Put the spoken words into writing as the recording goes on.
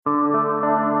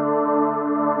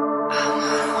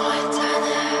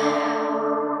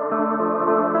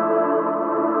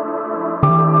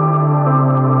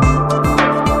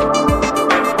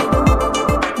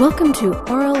Welcome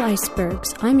to Aural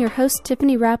Icebergs. I'm your host,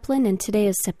 Tiffany Raplin, and today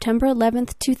is September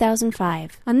 11th,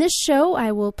 2005. On this show,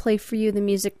 I will play for you the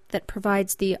music that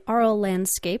provides the aural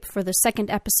landscape for the second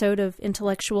episode of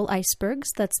Intellectual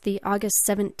Icebergs. That's the August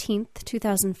 17th,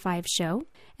 2005 show.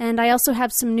 And I also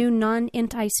have some new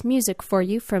non-IntIce music for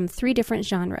you from 3 different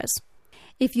genres.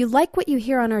 If you like what you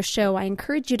hear on our show, I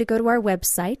encourage you to go to our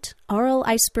website,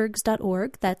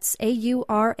 auralicebergs.org. That's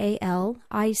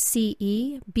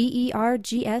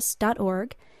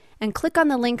auralicebergs.org, and click on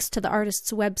the links to the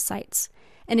artists' websites.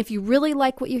 And if you really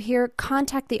like what you hear,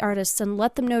 contact the artists and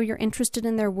let them know you're interested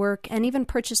in their work and even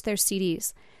purchase their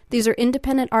CDs. These are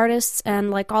independent artists, and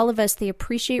like all of us, they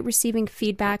appreciate receiving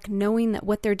feedback, knowing that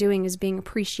what they're doing is being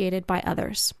appreciated by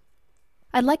others.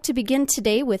 I'd like to begin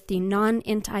today with the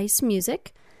non-IntIce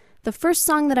music. The first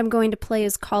song that I'm going to play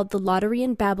is called The Lottery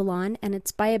in Babylon, and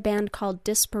it's by a band called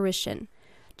Disparition.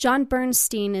 John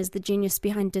Bernstein is the genius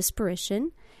behind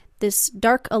Disparition, this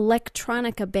dark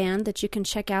electronica band that you can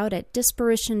check out at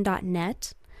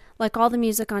disparition.net. Like all the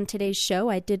music on today's show,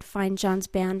 I did find John's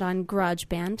band on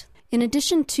GarageBand. In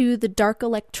addition to the dark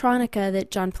electronica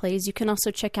that John plays, you can also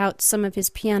check out some of his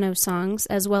piano songs,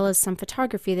 as well as some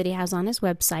photography that he has on his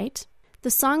website. The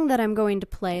song that I'm going to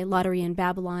play, Lottery in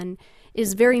Babylon,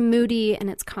 is very moody and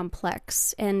it's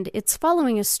complex, and it's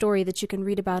following a story that you can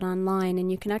read about online,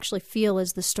 and you can actually feel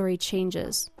as the story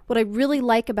changes. What I really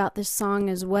like about this song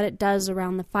is what it does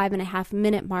around the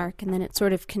 5.5-minute mark, and then it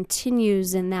sort of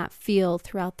continues in that feel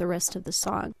throughout the rest of the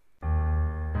song.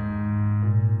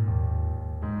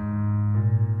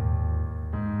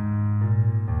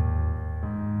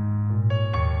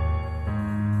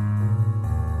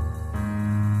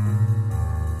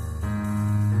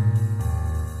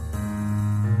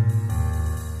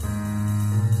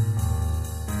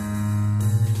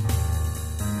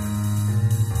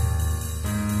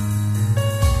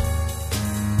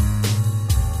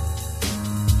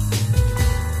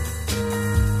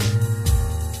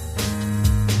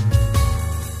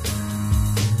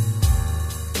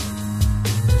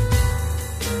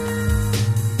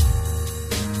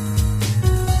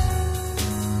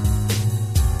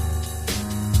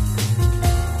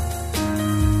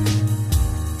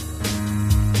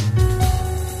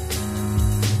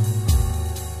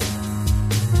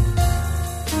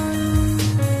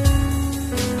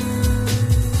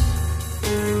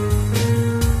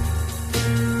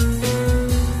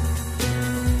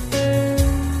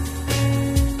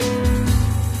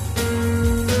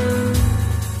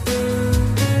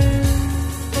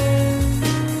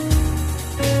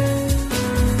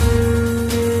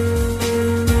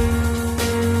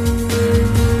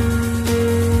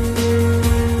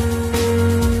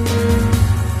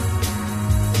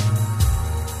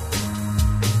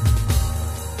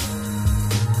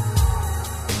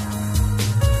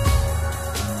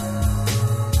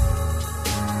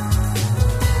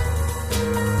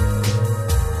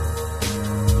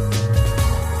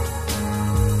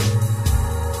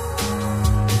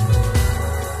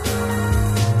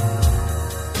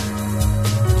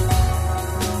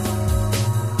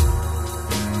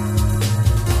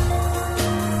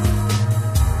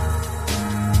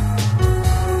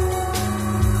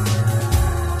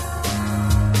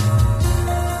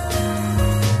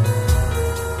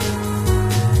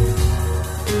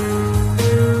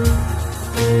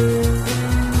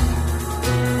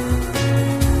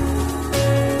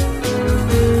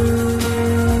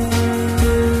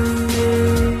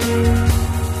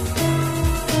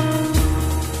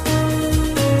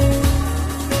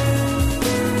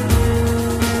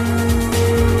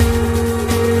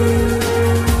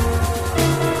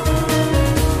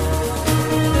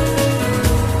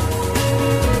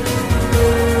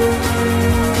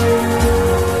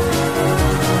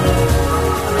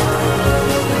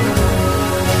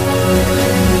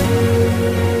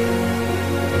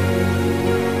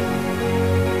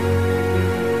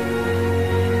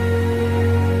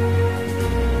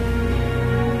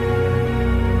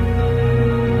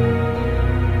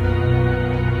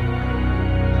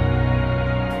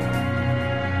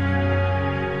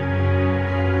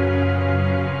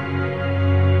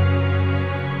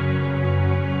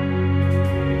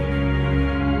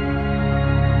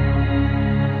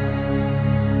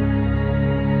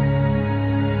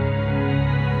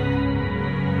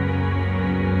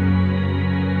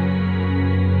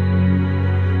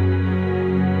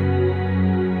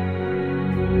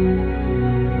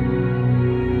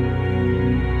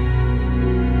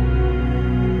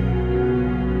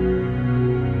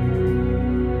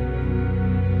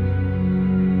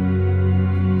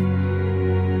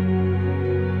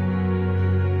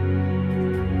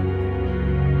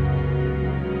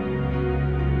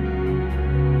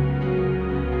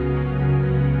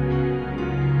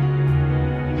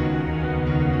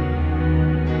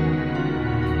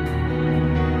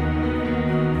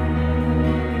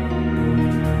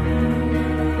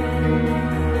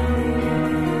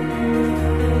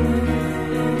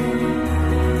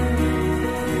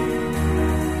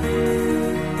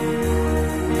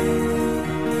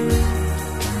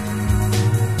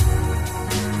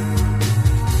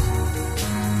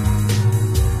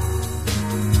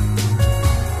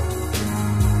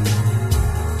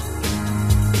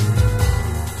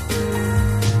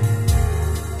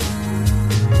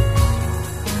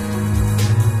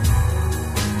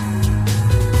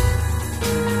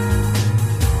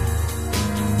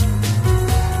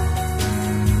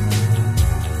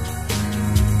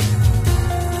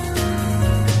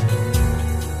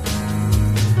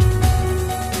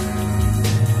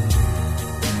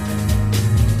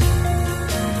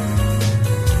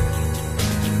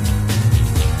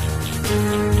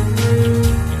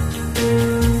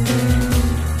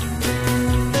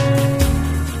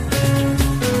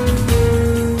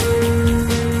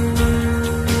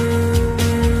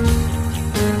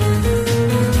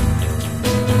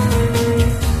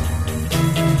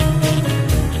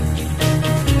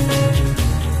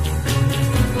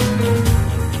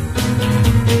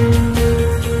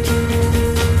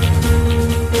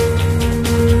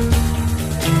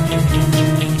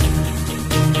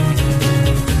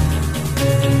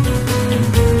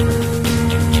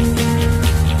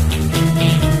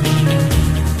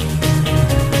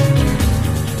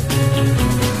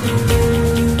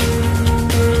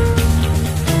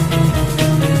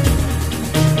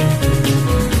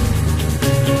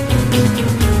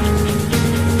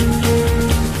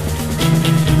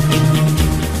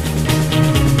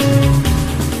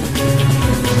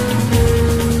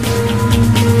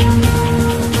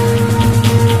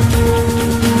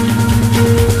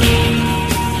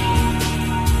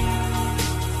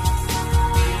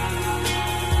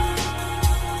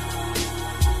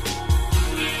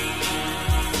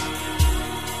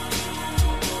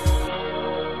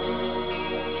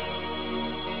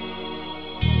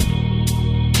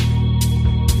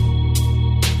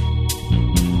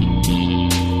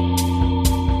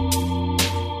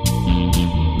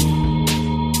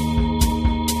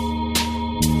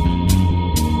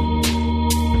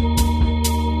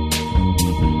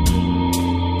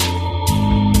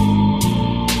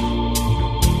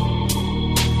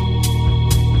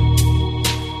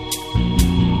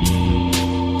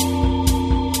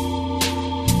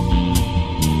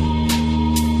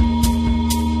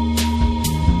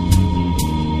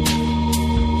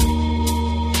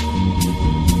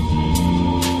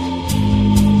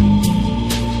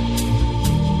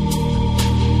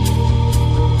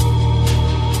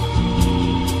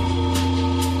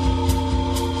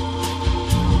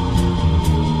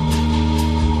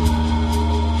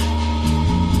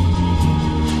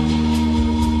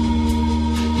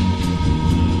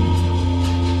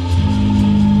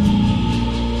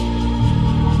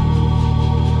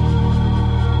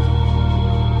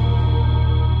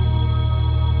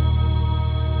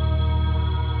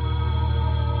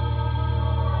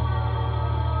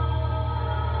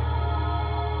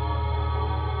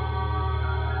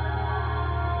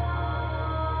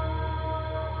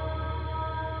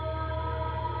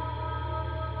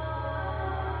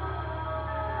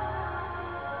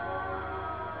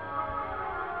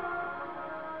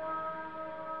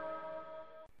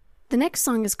 The next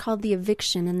song is called The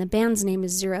Eviction, and the band's name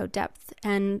is Zero Depth.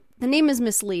 And the name is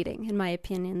misleading, in my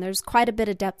opinion. There's quite a bit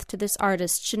of depth to this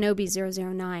artist,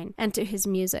 Shinobi009, and to his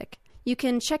music. You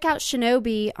can check out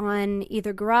Shinobi on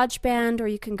either GarageBand or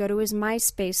you can go to his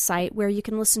MySpace site where you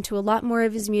can listen to a lot more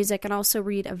of his music and also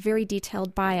read a very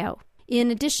detailed bio. In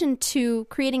addition to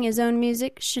creating his own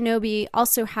music, Shinobi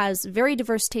also has very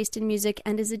diverse taste in music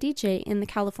and is a DJ in the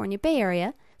California Bay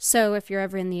Area. So if you're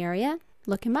ever in the area,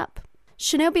 look him up.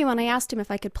 Shinobi, when I asked him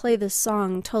if I could play this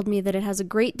song, told me that it has a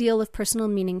great deal of personal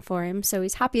meaning for him, so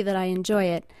he's happy that I enjoy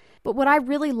it. But what I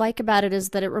really like about it is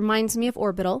that it reminds me of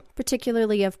Orbital,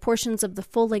 particularly of portions of the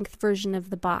full-length version of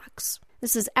The Box.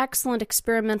 This is excellent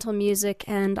experimental music,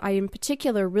 and I in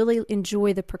particular really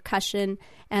enjoy the percussion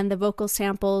and the vocal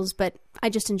samples, but I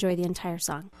just enjoy the entire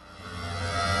song.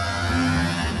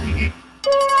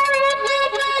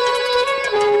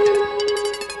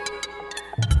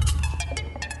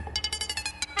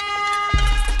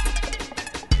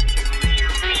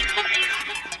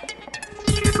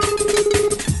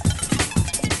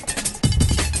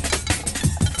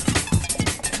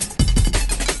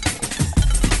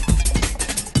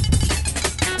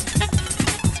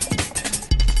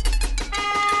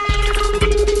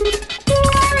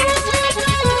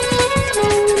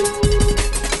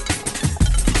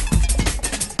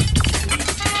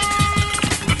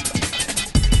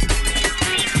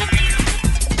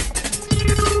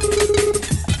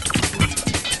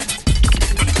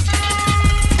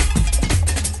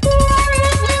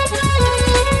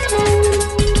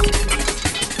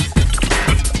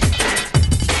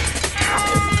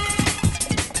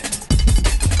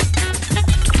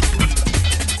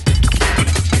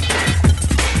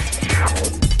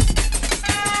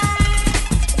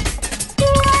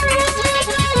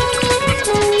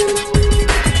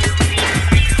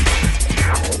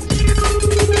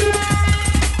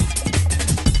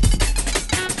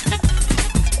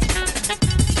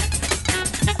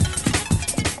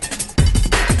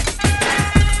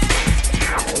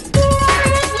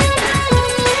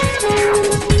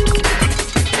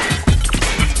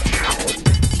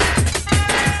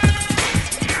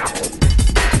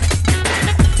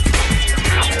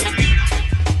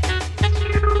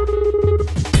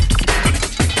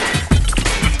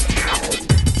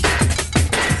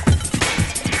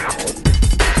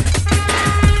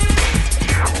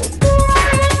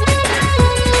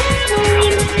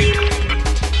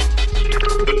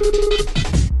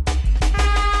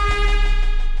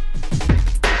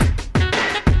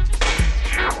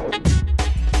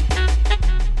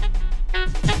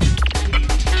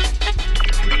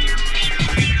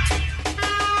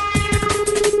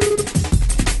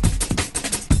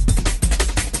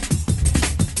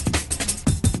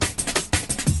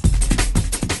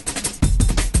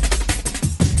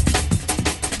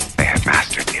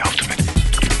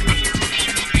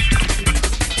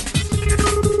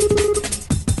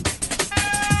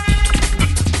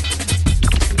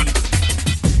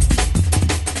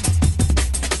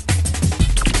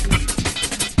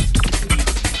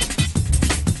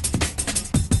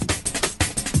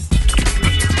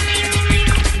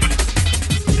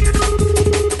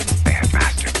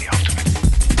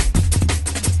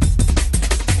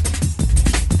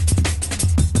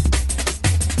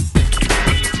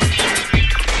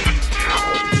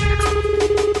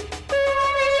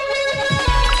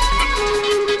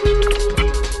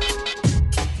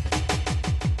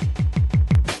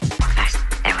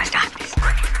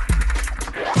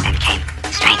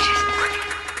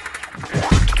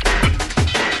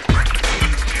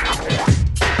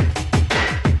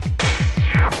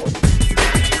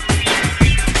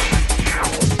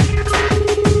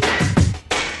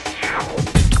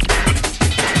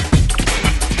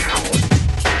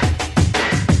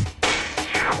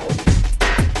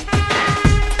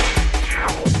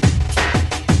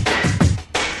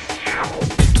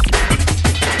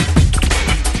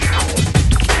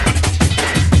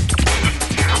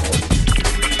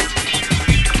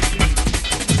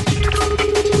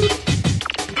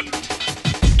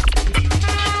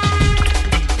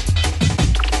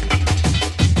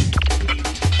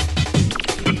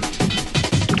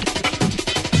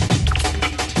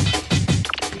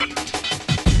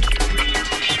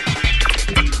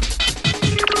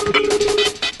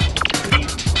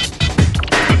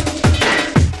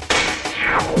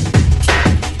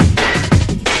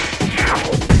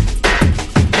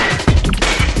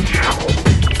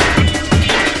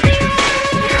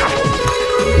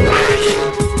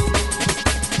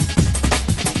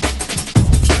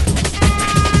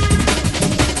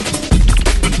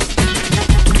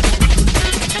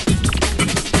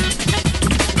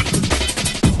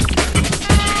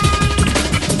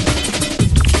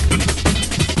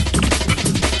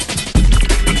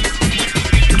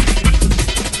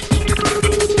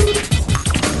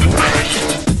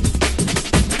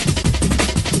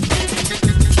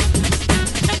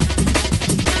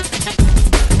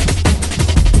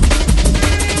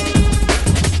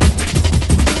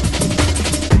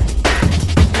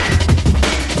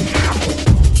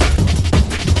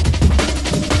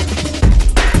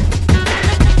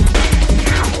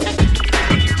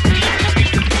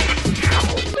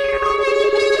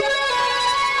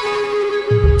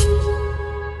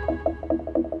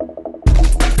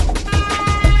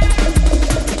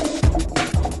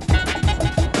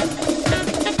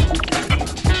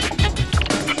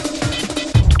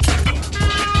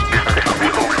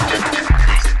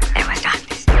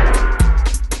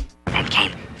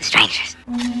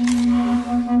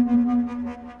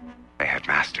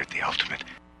 mastered the ultimate.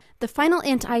 The final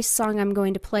IntIce song I'm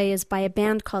going to play is by a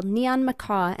band called Neon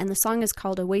Macaw, and the song is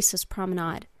called Oasis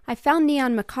Promenade. I found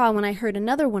Neon Macaw when I heard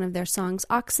another one of their songs,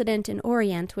 Occident and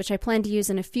Orient, which I plan to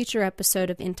use in a future episode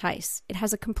of IntIce. It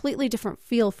has a completely different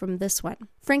feel from this one.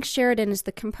 Frank Sheridan is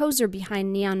the composer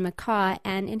behind Neon Macaw,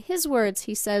 and in his words,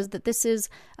 he says that this is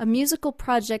a musical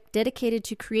project dedicated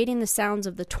to creating the sounds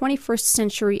of the 21st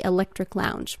century electric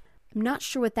lounge. I'm not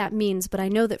sure what that means, but I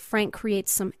know that Frank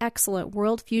creates some excellent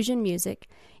world fusion music.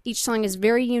 Each song is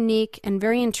very unique and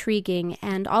very intriguing,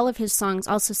 and all of his songs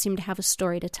also seem to have a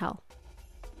story to tell.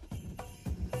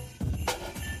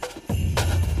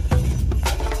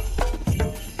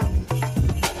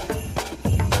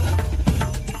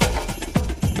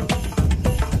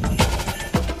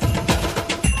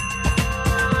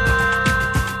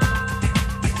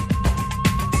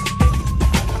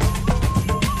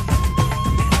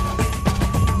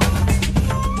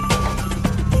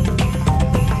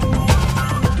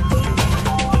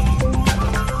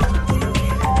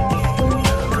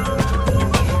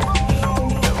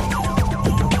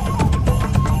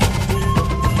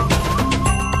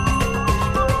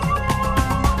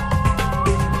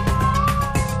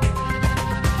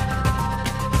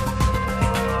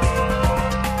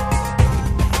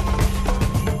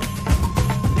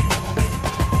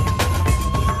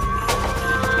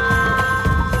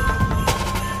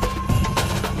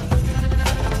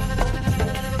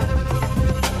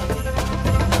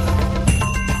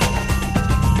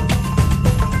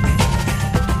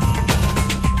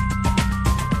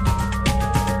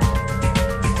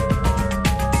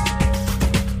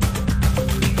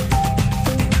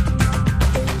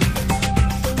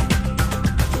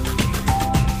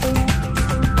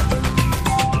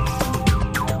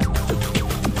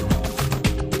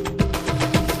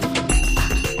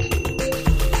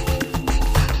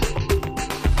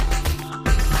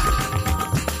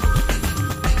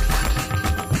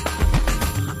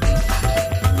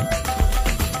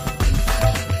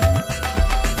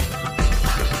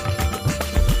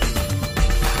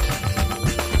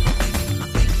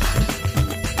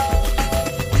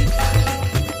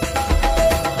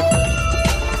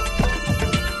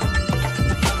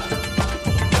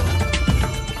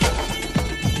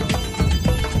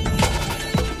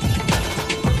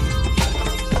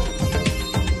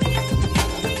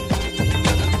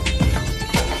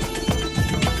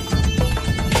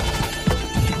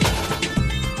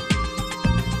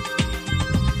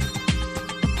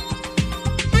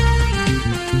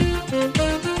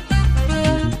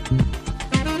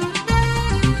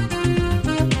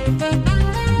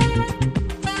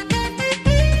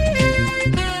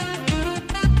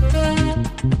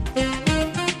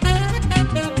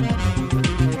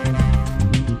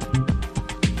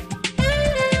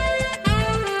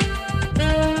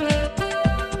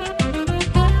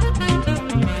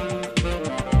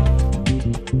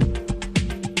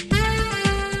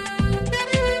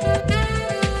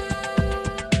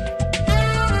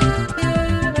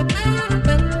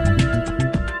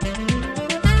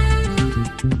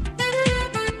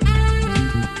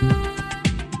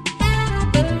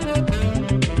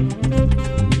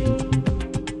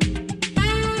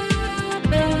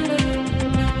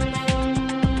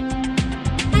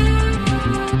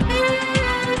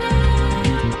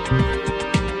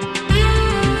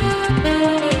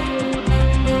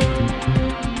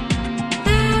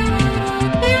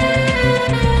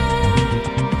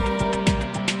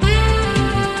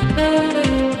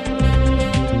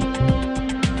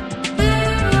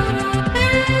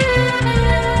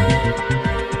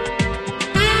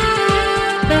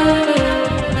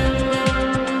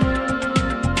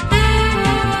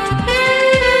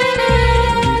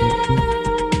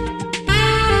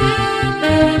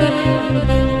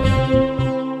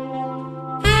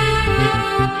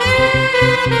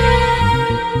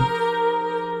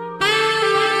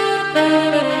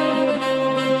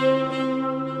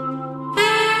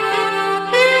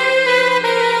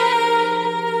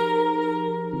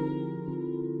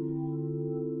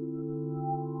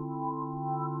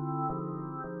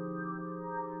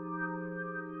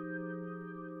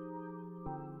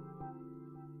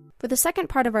 For the second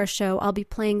part of our show, I'll be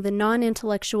playing the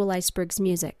non-intellectual Icebergs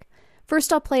music.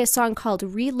 First, I'll play a song called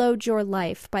Reload Your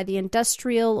Life by the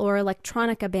industrial or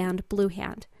electronica band Blue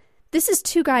Hand. This is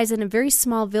two guys in a very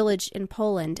small village in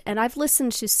Poland, and I've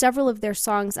listened to several of their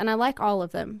songs, and I like all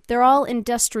of them. They're all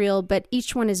industrial, but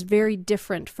each one is very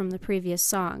different from the previous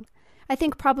song. I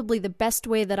think probably the best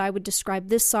way that I would describe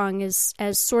this song is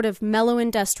as sort of mellow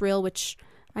industrial, which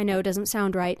I know doesn't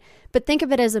sound right, but think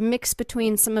of it as a mix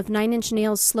between some of Nine Inch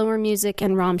Nails' slower music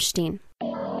and Rammstein.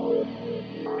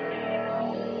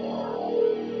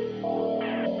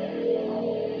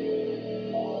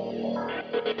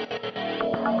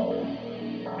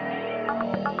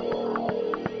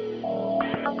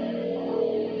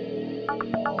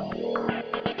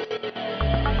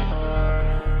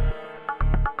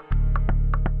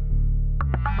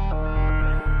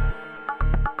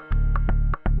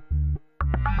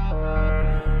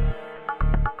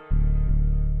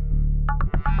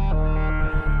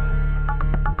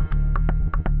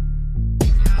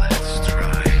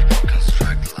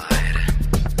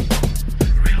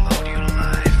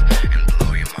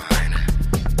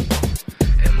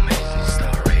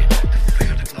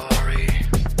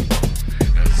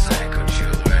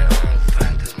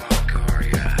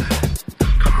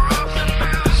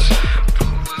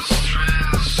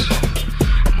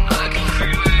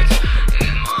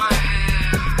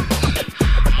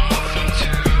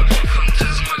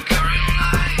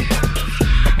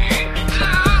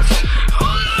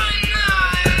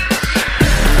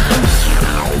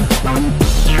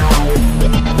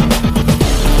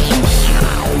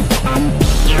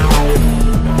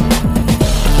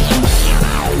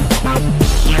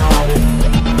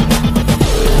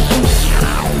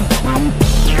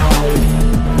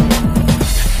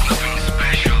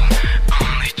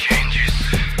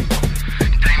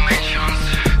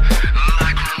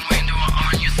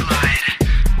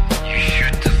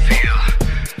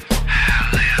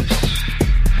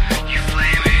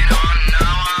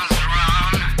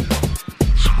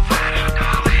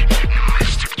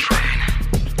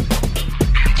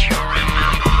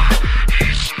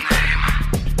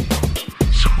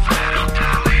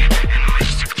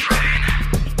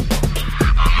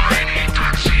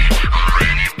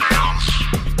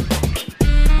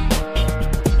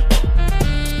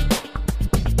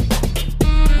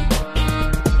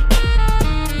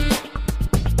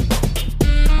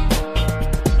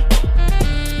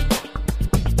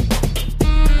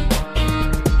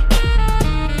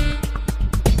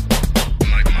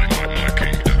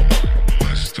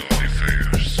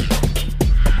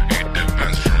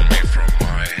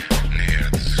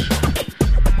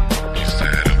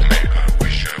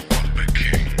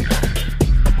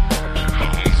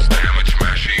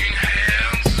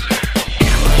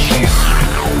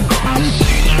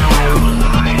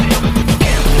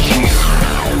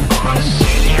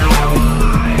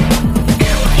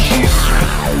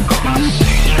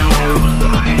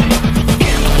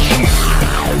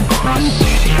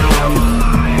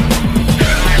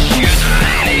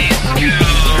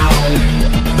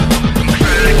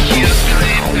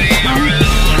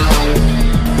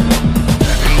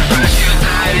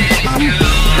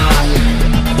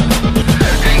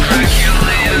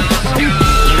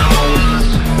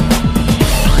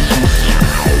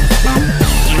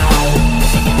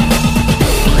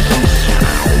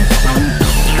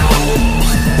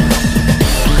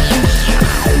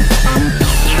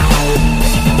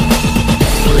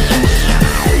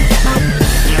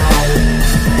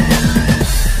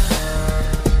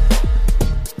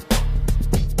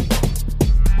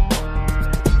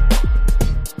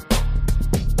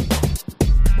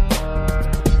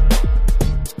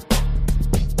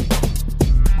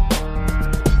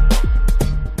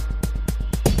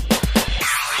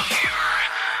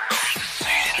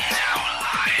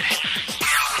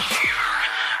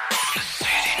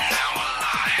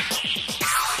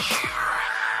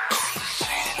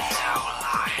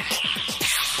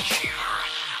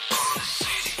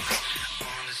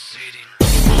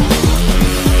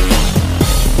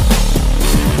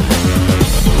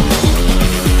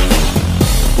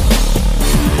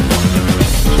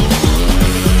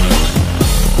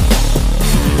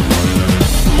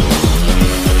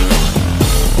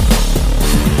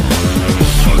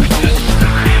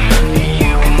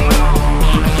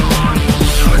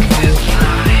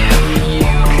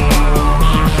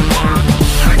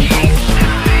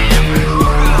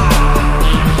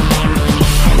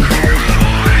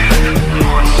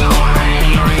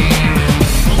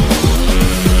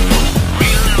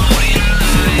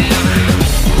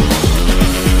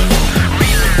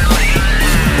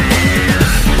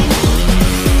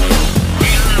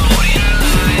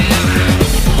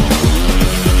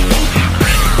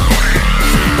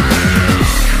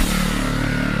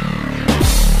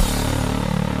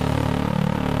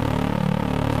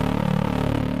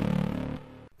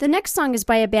 The next song is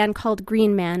by a band called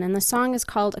Green Man, and the song is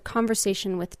called A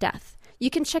Conversation with Death.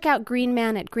 You can check out Green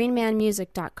Man at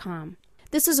greenmanmusic.com.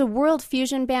 This is a world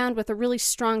fusion band with a really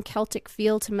strong Celtic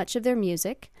feel to much of their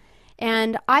music,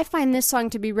 and I find this song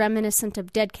to be reminiscent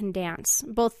of Dead Can Dance.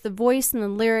 Both the voice and the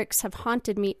lyrics have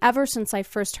haunted me ever since I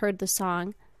first heard the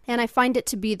song. and I find it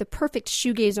to be the perfect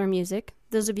shoegazer music.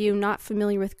 Those of you not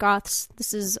familiar with goths,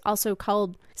 this is also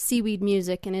called seaweed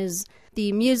music and is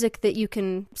the music that you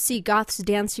can see goths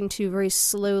dancing to very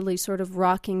slowly, sort of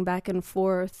rocking back and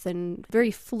forth and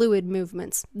very fluid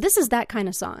movements. This is that kind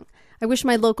of song. I wish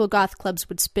my local goth clubs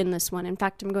would spin this one. In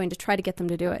fact, I'm going to try to get them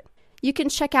to do it. You can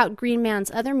check out Green Man's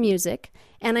other music,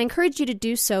 and I encourage you to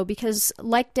do so because,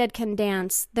 like Dead Can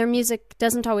Dance, their music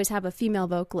doesn't always have a female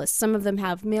vocalist. Some of them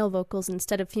have male vocals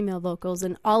instead of female vocals,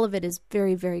 and all of it is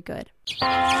very, very good.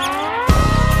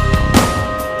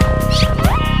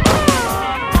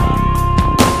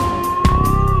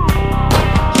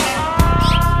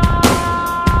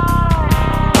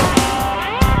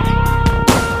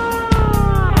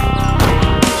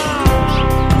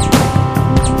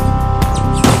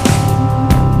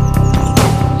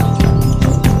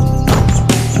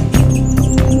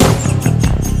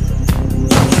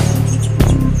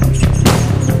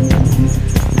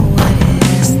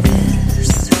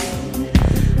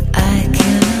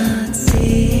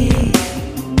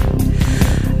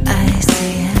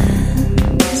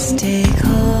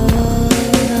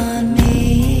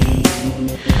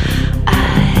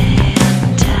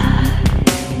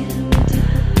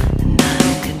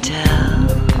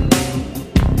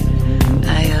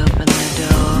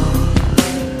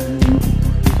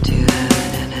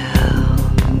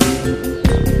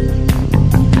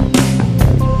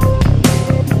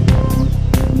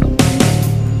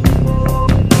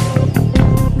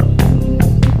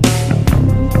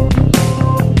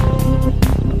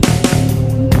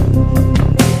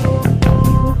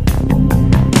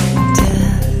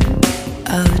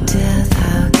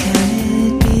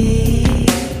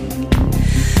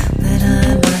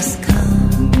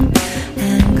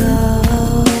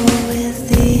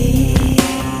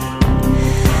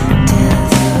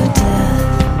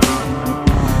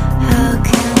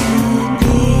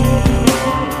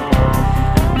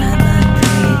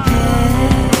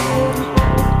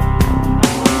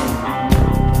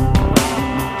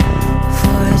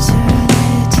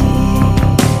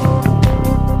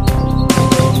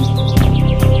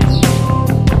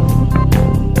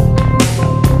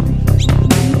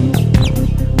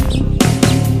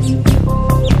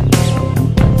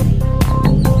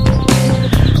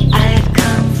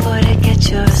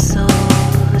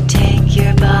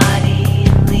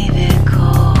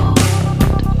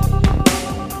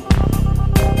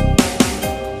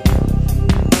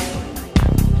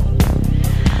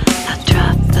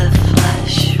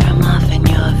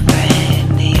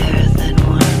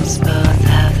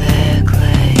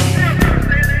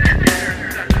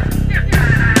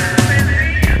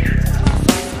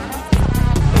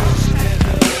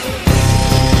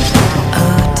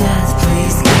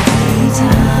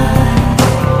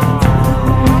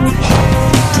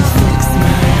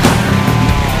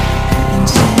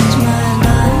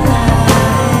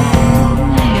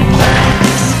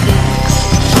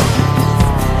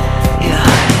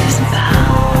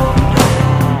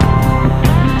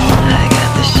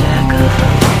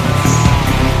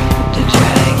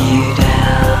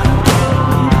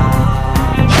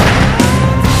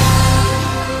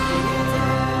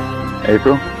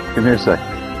 April, come here a sec.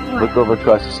 Look over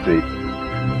across the street.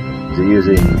 Is it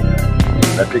using an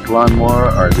electric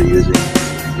lawnmower or is it using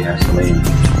a gasoline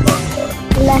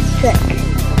lawnmower? Electric.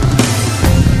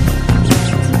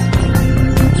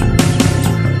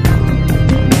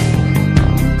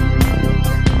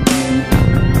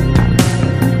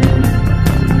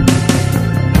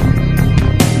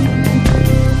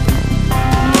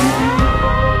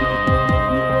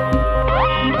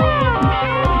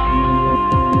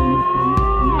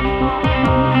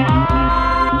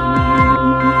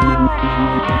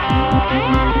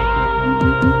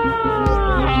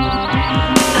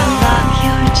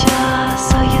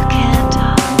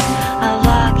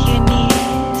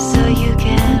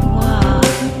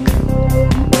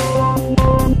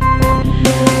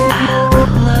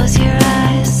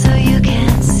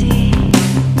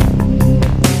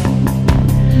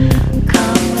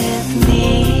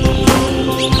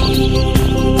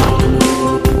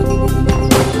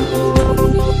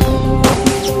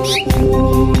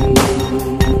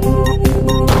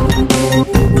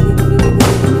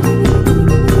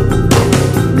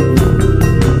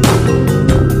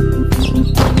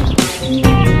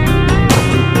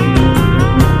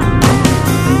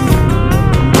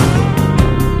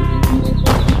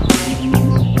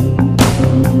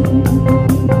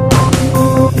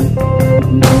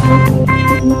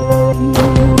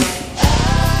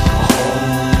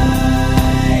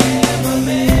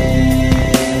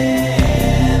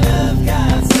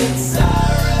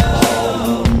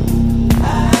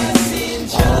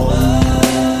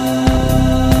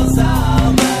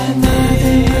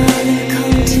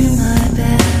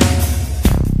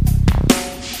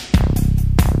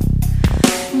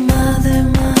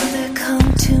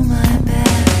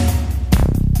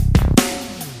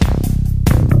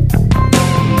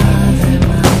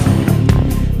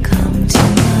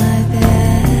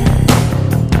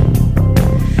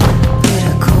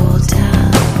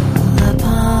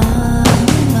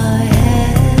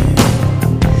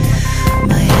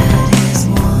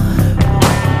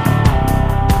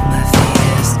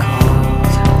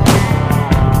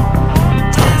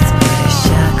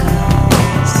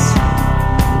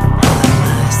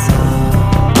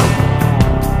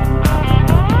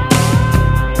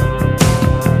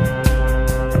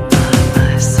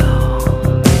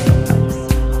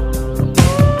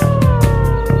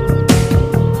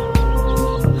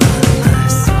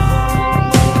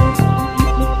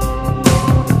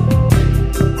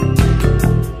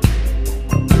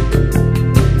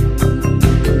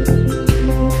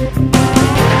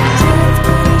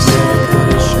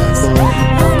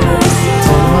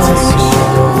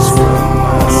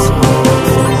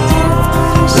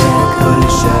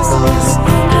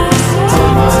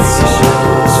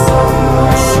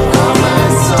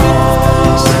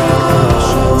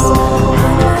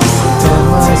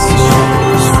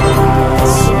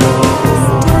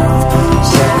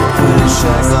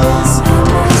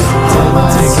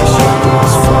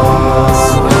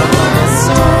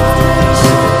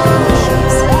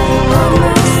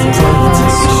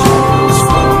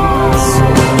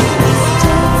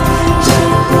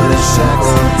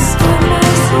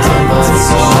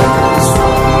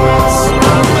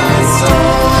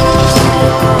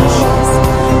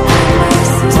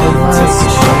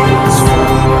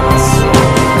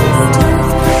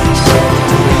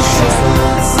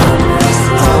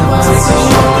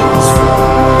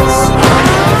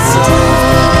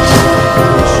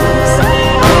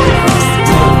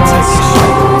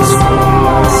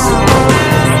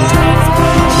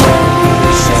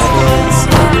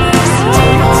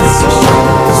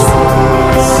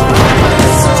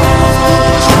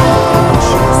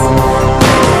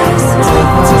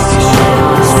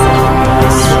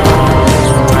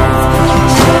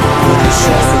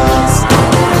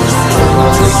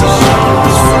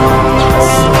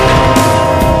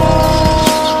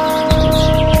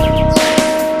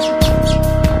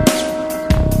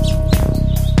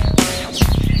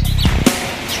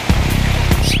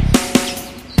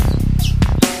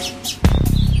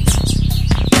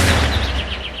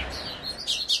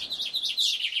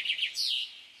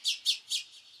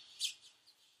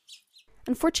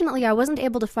 Unfortunately, I wasn't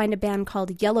able to find a band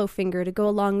called Yellowfinger to go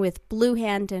along with Blue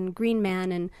Hand and Green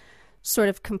Man and sort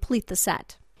of complete the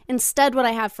set. Instead, what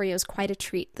I have for you is quite a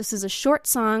treat. This is a short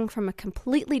song from a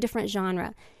completely different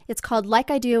genre. It's called Like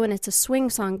I Do, and it's a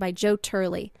swing song by Joe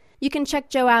Turley. You can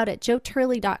check Joe out at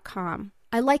joeturley.com.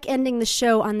 I like ending the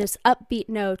show on this upbeat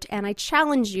note, and I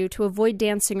challenge you to avoid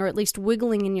dancing or at least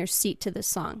wiggling in your seat to this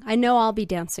song. I know I'll be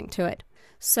dancing to it.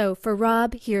 So for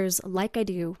Rob, here's Like I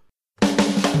Do.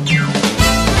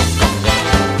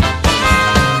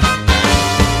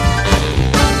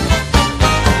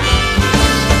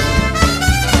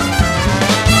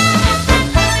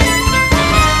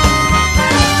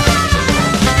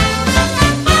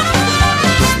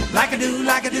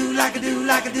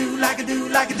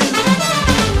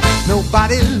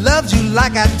 Nobody loves you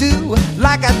like I do,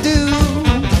 like I do.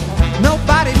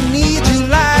 Nobody needs you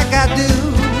like I do.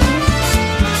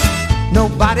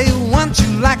 Nobody wants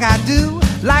you like I do,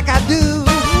 like I do.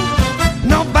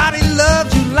 Nobody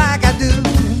loves you like I do.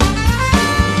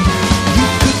 You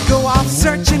could go off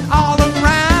searching all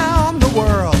around the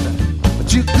world,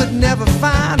 but you could never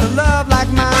find a love like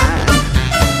mine.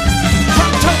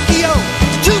 From Tokyo to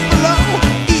Tupelo,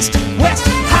 east, west,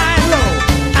 high and low,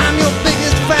 I'm your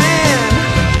biggest fan.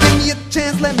 Give me a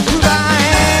chance, let me prove I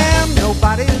am.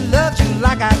 Nobody loves you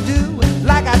like I do,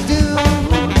 like I do.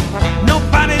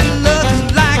 Nobody loves you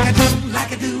like I do,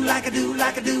 like I do, like I do,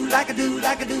 like I do, like I do,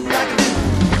 like I do, like I do.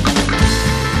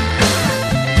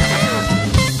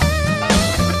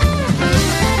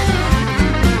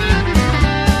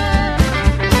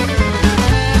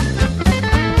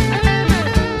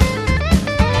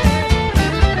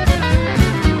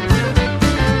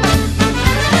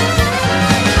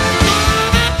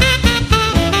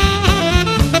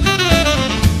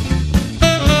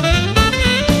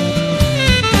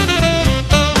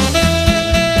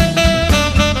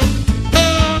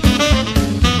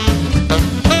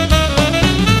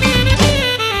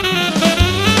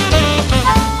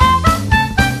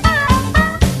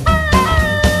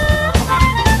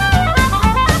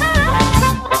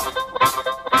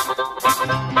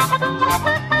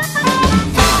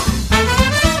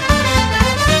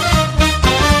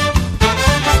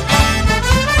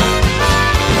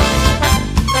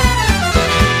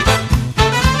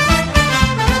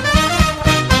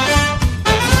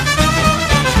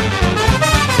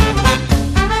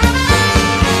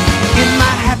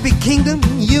 Kingdom,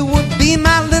 you would be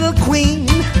my little queen.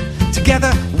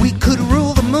 Together we could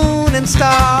rule the moon and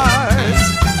stars.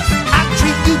 I'd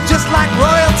treat you just like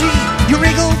royalty. Your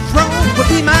regal throne would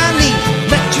be my knee.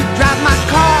 Let you drive my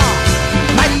car.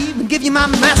 Might even give you my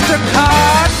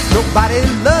MasterCard. Nobody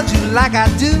loves you like I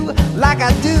do, like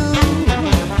I do.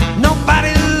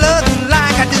 Nobody loves you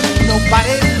like I do.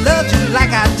 Nobody loves you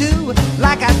like I do,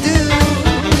 like I do.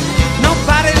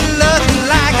 Nobody loves you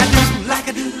like I do, like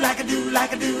I do, like I do,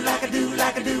 like I do, like I do,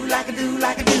 like I do, like I do,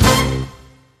 like I do.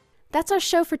 That's our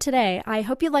show for today. I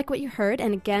hope you like what you heard,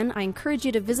 and again, I encourage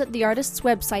you to visit the artists'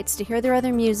 websites to hear their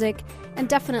other music, and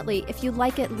definitely, if you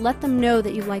like it, let them know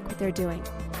that you like what they're doing.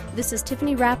 This is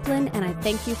Tiffany Raplin, and I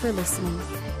thank you for listening.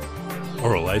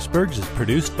 Aural Icebergs is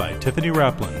produced by Tiffany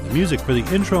Raplin. The music for the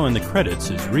intro and the credits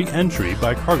is Re-Entry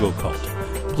by Cargo Cult.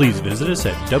 Please visit us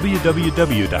at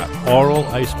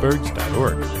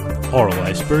www.auralicebergs.org. Aural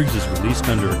Icebergs is released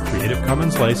under a Creative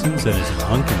Commons license and is an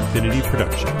Unc Infinity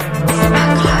production.